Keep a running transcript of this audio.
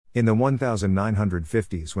In the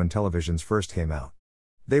 1950s when televisions first came out,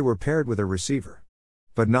 they were paired with a receiver.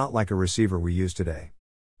 But not like a receiver we use today.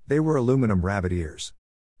 They were aluminum rabbit ears.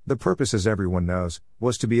 The purpose, as everyone knows,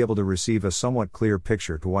 was to be able to receive a somewhat clear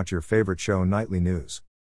picture to watch your favorite show, nightly news.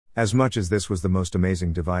 As much as this was the most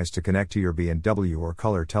amazing device to connect to your B&W or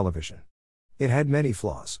color television, it had many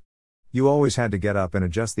flaws. You always had to get up and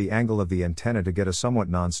adjust the angle of the antenna to get a somewhat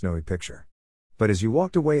non-snowy picture. But as you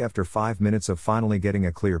walked away after 5 minutes of finally getting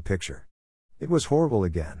a clear picture, it was horrible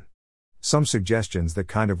again. Some suggestions that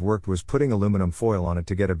kind of worked was putting aluminum foil on it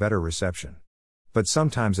to get a better reception. But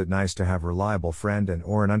sometimes it's nice to have a reliable friend and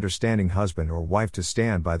or an understanding husband or wife to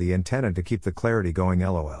stand by the antenna to keep the clarity going,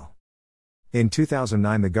 lol. In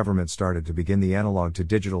 2009 the government started to begin the analog to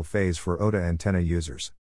digital phase for OTA antenna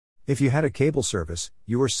users. If you had a cable service,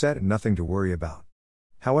 you were set and nothing to worry about.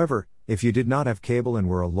 However, if you did not have cable and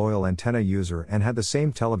were a loyal antenna user and had the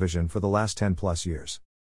same television for the last 10 plus years,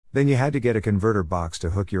 then you had to get a converter box to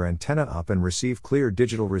hook your antenna up and receive clear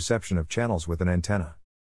digital reception of channels with an antenna.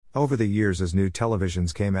 Over the years, as new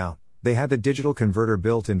televisions came out, they had the digital converter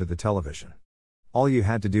built into the television. All you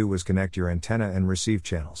had to do was connect your antenna and receive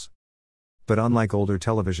channels. But unlike older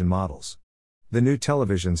television models, the new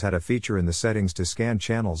televisions had a feature in the settings to scan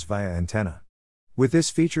channels via antenna. With this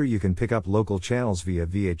feature you can pick up local channels via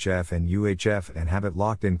VHF and UHF and have it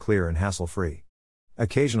locked in clear and hassle-free.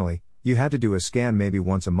 Occasionally, you had to do a scan maybe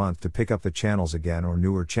once a month to pick up the channels again or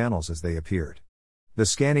newer channels as they appeared. The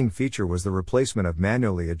scanning feature was the replacement of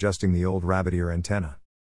manually adjusting the old rabbit ear antenna.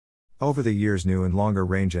 Over the years new and longer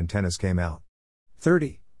range antennas came out.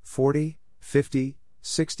 30, 40, 50,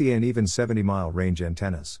 60 and even 70-mile range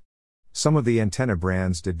antennas. Some of the antenna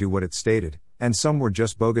brands did do what it stated, and some were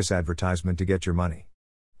just bogus advertisement to get your money.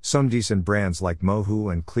 Some decent brands like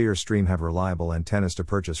Mohu and Clearstream have reliable antennas to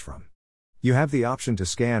purchase from. You have the option to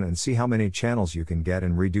scan and see how many channels you can get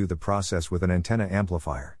and redo the process with an antenna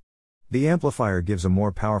amplifier. The amplifier gives a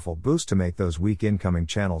more powerful boost to make those weak incoming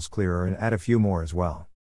channels clearer and add a few more as well.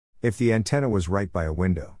 If the antenna was right by a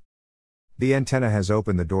window, the antenna has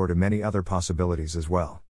opened the door to many other possibilities as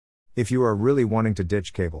well. If you are really wanting to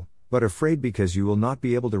ditch cable, but afraid because you will not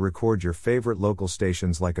be able to record your favorite local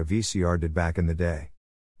stations like a VCR did back in the day,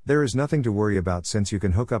 there is nothing to worry about since you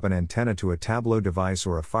can hook up an antenna to a Tableau device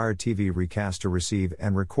or a Fire TV Recast to receive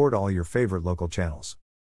and record all your favorite local channels.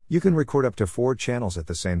 You can record up to 4 channels at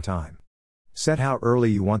the same time. Set how early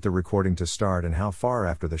you want the recording to start and how far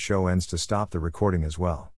after the show ends to stop the recording as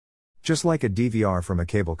well. Just like a DVR from a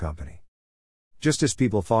cable company. Just as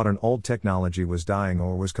people thought an old technology was dying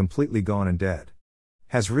or was completely gone and dead,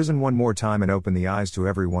 has risen one more time and opened the eyes to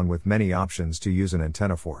everyone with many options to use an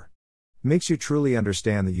antenna for. Makes you truly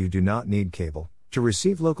understand that you do not need cable to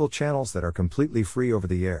receive local channels that are completely free over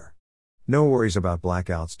the air. No worries about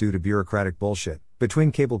blackouts due to bureaucratic bullshit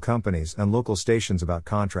between cable companies and local stations about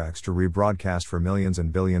contracts to rebroadcast for millions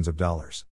and billions of dollars.